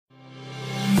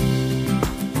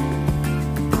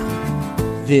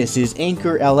This is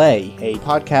Anchor LA, a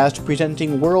podcast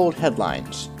presenting world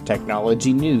headlines,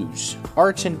 technology news,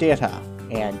 arts and data,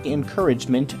 and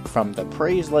encouragement from the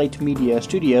Praise Light Media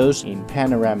Studios in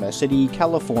Panorama City,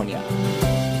 California.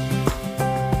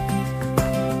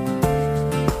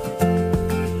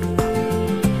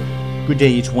 Good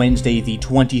day, it's Wednesday, the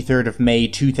 23rd of May,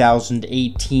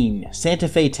 2018. Santa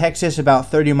Fe, Texas,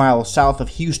 about 30 miles south of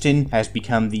Houston, has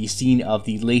become the scene of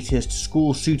the latest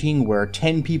school shooting where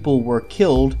 10 people were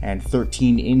killed and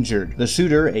 13 injured. The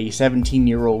shooter, a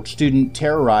 17-year-old student,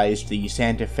 terrorized the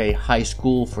Santa Fe High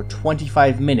School for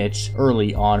 25 minutes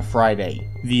early on Friday.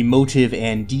 The motive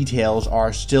and details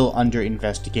are still under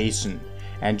investigation.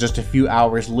 And just a few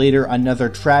hours later, another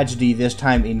tragedy, this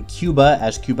time in Cuba,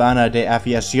 as Cubana de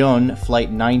Aviación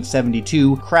Flight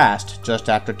 972 crashed just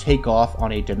after takeoff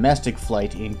on a domestic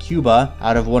flight in Cuba.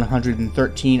 Out of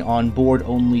 113 on board,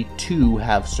 only 2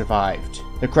 have survived.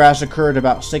 The crash occurred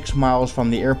about 6 miles from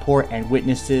the airport, and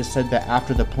witnesses said that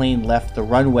after the plane left the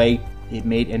runway, it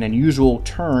made an unusual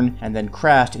turn and then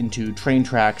crashed into train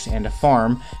tracks and a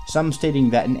farm, some stating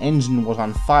that an engine was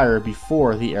on fire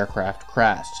before the aircraft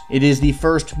crashed. It is the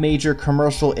first major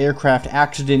commercial aircraft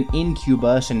accident in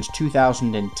Cuba since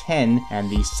 2010 and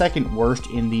the second worst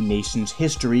in the nation's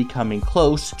history, coming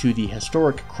close to the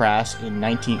historic crash in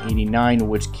 1989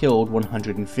 which killed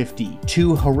 150.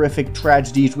 2 horrific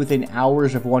tragedies within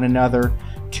hours of one another.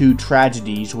 2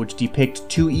 tragedies which depict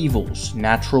 2 evils,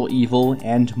 natural evil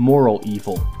and moral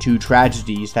evil. 2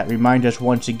 tragedies that remind us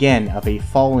once again of a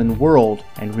fallen world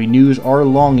and renews our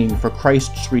longing for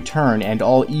Christ's return and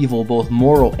all evil, both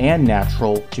moral and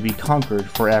natural, to be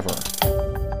conquered forever.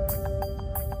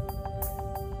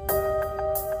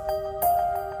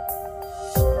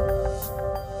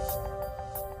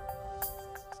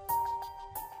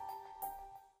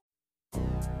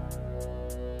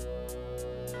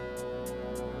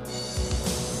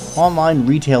 Online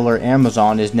retailer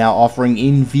Amazon is now offering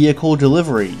in-vehicle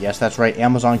delivery. Yes, that's right,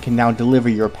 Amazon can now deliver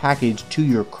your package to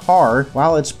your car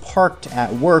while it's parked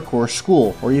at work or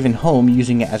school, or even home,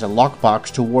 using it as a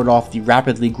lockbox to ward off the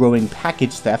rapidly growing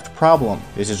package theft problem.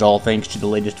 This is all thanks to the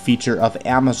latest feature of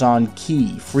Amazon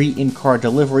Key, free in-car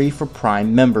delivery for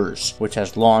Prime members, which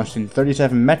has launched in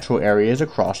 37 metro areas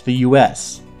across the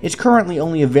US. It's currently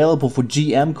only available for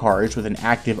GM cars with an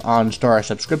active OnStar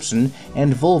subscription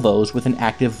and Volvos with an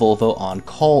active Volvo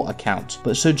on-call account,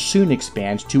 but should soon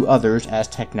expand to others as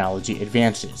technology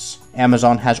advances.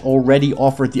 Amazon has already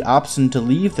offered the option to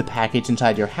leave the package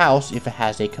inside your house if it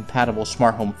has a compatible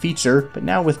smart home feature, but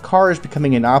now with cars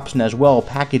becoming an option as well,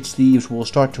 package thieves will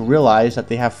start to realize that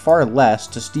they have far less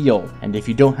to steal. And if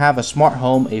you don't have a smart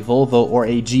home, a Volvo, or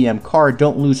a GM car,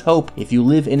 don't lose hope. If you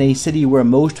live in a city where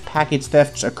most package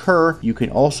thefts occur, you can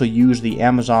also use the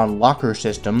Amazon locker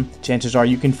system. Chances are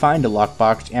you can find a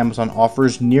lockbox Amazon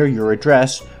offers near your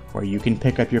address, where you can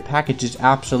pick up your packages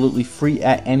absolutely free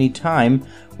at any time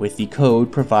with the code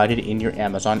provided in your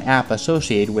Amazon app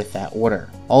associated with that order.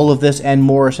 All of this and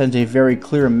more sends a very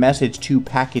clear message to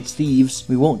package thieves.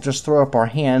 We won't just throw up our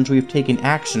hands, we've taken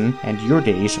action, and your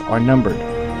days are numbered.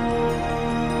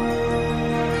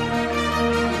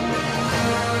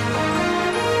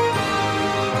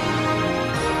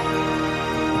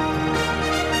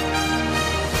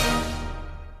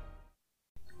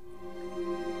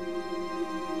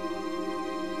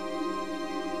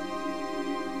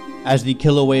 As the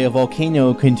Kilauea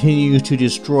volcano continues to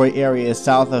destroy areas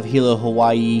south of Hilo,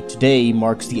 Hawaii, today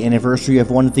marks the anniversary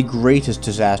of one of the greatest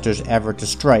disasters ever to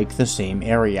strike the same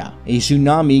area. A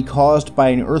tsunami caused by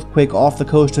an earthquake off the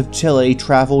coast of Chile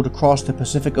traveled across the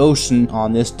Pacific Ocean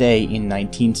on this day in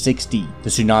 1960. The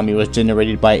tsunami was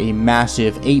generated by a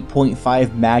massive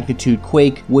 8.5 magnitude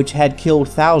quake which had killed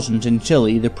thousands in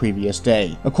Chile the previous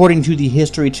day. According to the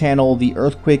History Channel, the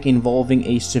earthquake involving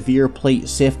a severe plate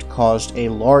shift caused a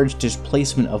large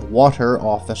displacement of water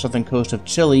off the southern coast of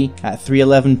Chile at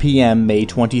 3:11 p.m. May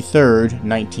 23,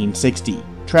 1960.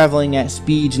 Traveling at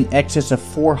speeds in excess of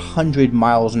 400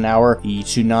 miles an hour, the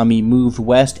tsunami moved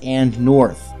west and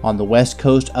north. On the west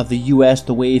coast of the US,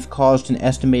 the wave caused an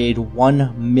estimated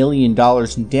 $1 million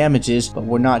in damages, but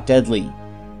were not deadly.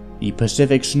 The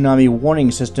Pacific Tsunami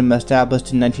Warning System,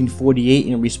 established in 1948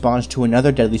 in response to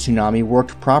another deadly tsunami,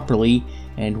 worked properly,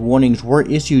 and warnings were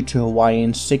issued to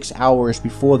Hawaiians 6 hours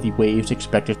before the wave's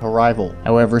expected arrival.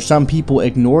 However, some people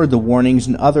ignored the warnings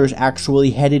and others actually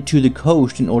headed to the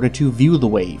coast in order to view the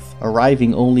wave.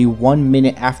 Arriving only 1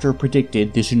 minute after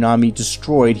predicted, the tsunami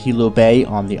destroyed Hilo Bay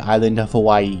on the island of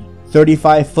Hawaii.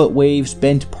 35-foot waves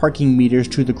bent parking meters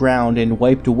to the ground and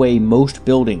wiped away most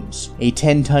buildings. A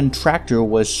 10-ton tractor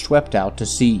was swept out to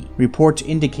sea. Reports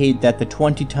indicate that the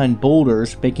 20-ton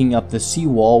boulders making up the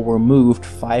seawall were moved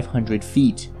 500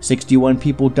 feet. 61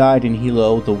 people died in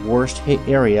Hilo, the worst hit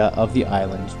area of the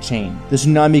island chain. The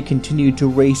tsunami continued to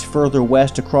race further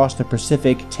west across the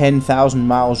Pacific, 10,000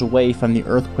 miles away from the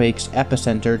earthquake's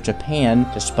epicenter. Japan,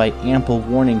 despite ample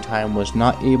warning time, was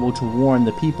not able to warn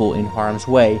the people in harm's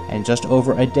way, and just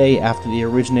over a day after the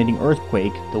originating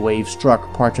earthquake, the wave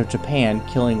struck parts of Japan,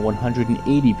 killing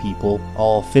 180 people,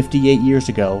 all 58 years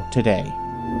ago today.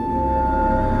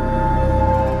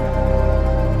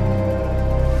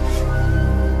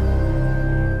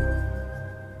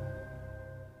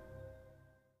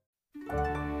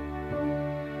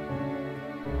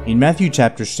 In Matthew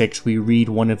chapter 6, we read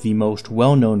one of the most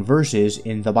well-known verses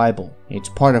in the Bible. It's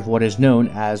part of what is known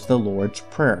as the Lord's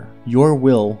Prayer. Your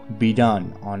will be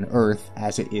done on earth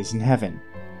as it is in heaven.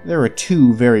 There are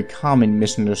two very common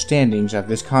misunderstandings of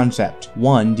this concept.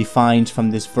 One defines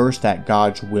from this verse that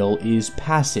God's will is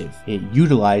passive. It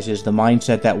utilizes the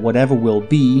mindset that whatever will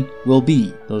be, will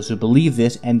be. Those who believe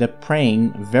this end up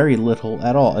praying very little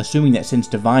at all, assuming that since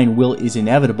divine will is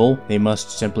inevitable, they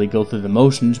must simply go through the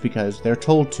motions because they're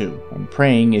told to, and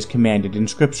praying is commanded in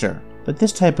Scripture. But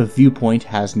this type of viewpoint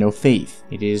has no faith.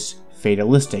 It is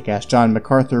fatalistic. As John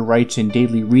MacArthur writes in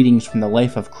Daily Readings from the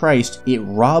Life of Christ, it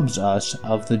robs us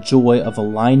of the joy of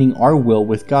aligning our will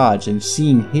with God's and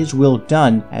seeing His will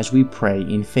done as we pray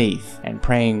in faith. And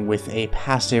praying with a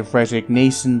passive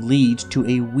resignation leads to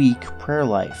a weak prayer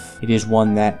life. It is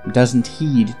one that doesn't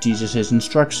heed Jesus'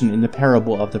 instruction in the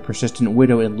parable of the persistent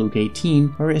widow in Luke 18,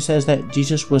 where it says that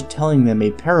Jesus was telling them a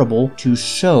parable to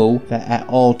show that at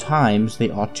all times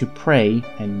they ought to pray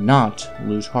and not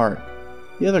lose heart.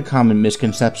 The other common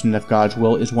misconception of God's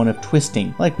will is one of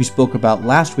twisting. Like we spoke about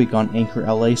last week on Anchor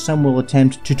LA, some will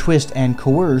attempt to twist and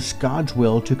coerce God's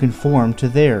will to conform to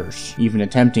theirs, even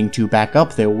attempting to back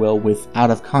up their will with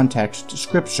out-of-context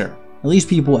scripture. These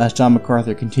people, as John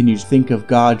MacArthur continues, think of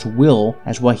God's will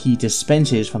as what He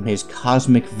dispenses from His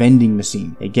cosmic vending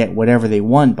machine. They get whatever they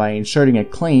want by inserting a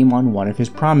claim on one of His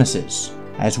promises.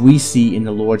 As we see in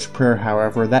the Lord's Prayer,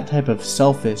 however, that type of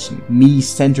selfish,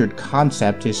 me-centered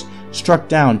concept is struck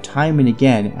down time and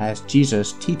again as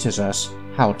Jesus teaches us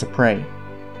how to pray.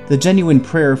 The genuine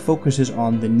prayer focuses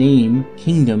on the name,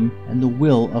 kingdom, and the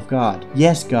will of God.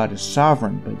 Yes, God is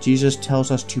sovereign, but Jesus tells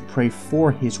us to pray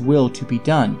for His will to be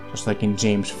done, just like in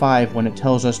James 5 when it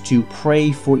tells us to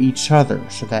pray for each other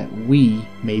so that we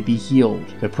may be healed.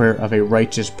 The prayer of a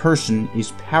righteous person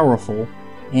is powerful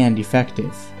and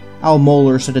effective. Al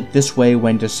Mohler said it this way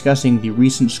when discussing the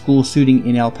recent school shooting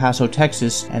in El Paso,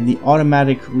 Texas, and the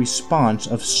automatic response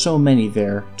of so many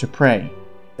there to pray.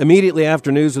 Immediately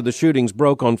after news of the shootings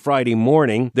broke on Friday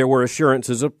morning, there were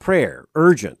assurances of prayer,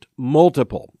 urgent,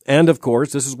 multiple. And of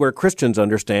course, this is where Christians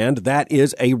understand that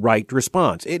is a right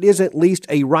response. It is at least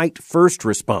a right first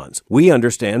response. We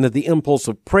understand that the impulse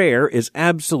of prayer is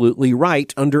absolutely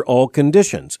right under all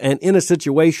conditions. And in a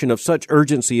situation of such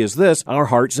urgency as this, our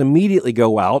hearts immediately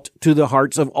go out to the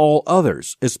hearts of all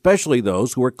others, especially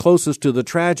those who are closest to the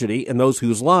tragedy and those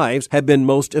whose lives have been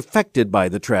most affected by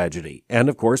the tragedy. And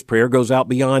of course, prayer goes out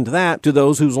beyond that to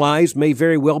those whose lives may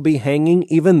very well be hanging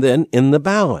even then in the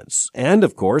balance. And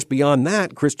of course, beyond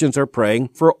that, Christians are praying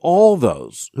for all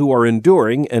those who are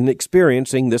enduring and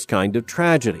experiencing this kind of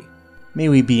tragedy. May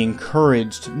we be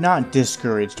encouraged, not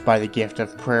discouraged by the gift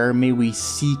of prayer. May we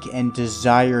seek and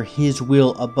desire His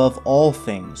will above all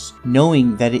things,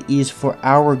 knowing that it is for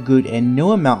our good and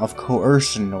no amount of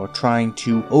coercion or trying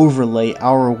to overlay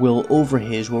our will over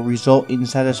His will result in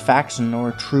satisfaction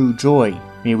or true joy.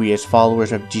 May we as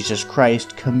followers of Jesus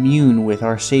Christ commune with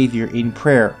our Savior in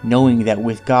prayer, knowing that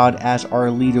with God as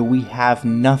our leader we have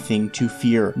nothing to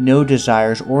fear, no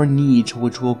desires or needs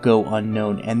which will go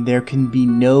unknown, and there can be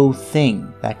no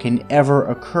thing that can ever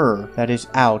occur that is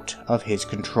out of His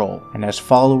control. And as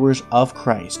followers of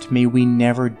Christ, may we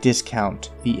never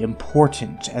discount the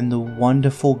important and the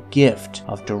wonderful gift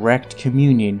of direct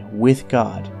communion with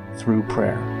God through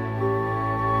prayer.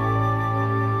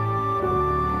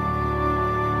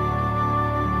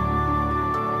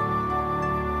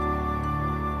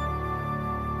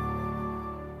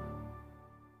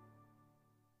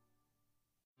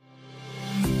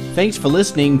 Thanks for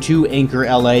listening to Anchor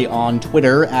LA on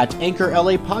Twitter at Anchor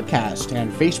LA Podcast and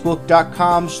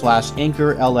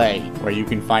Facebook.com/Anchor LA, where you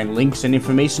can find links and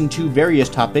information to various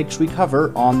topics we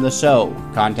cover on the show.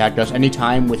 Contact us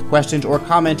anytime with questions or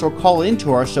comments, or call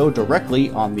into our show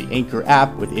directly on the Anchor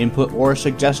app with input or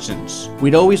suggestions.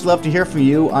 We'd always love to hear from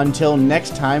you. Until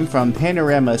next time, from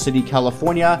Panorama City,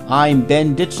 California, I'm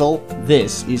Ben Ditzel.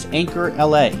 This is Anchor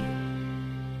LA.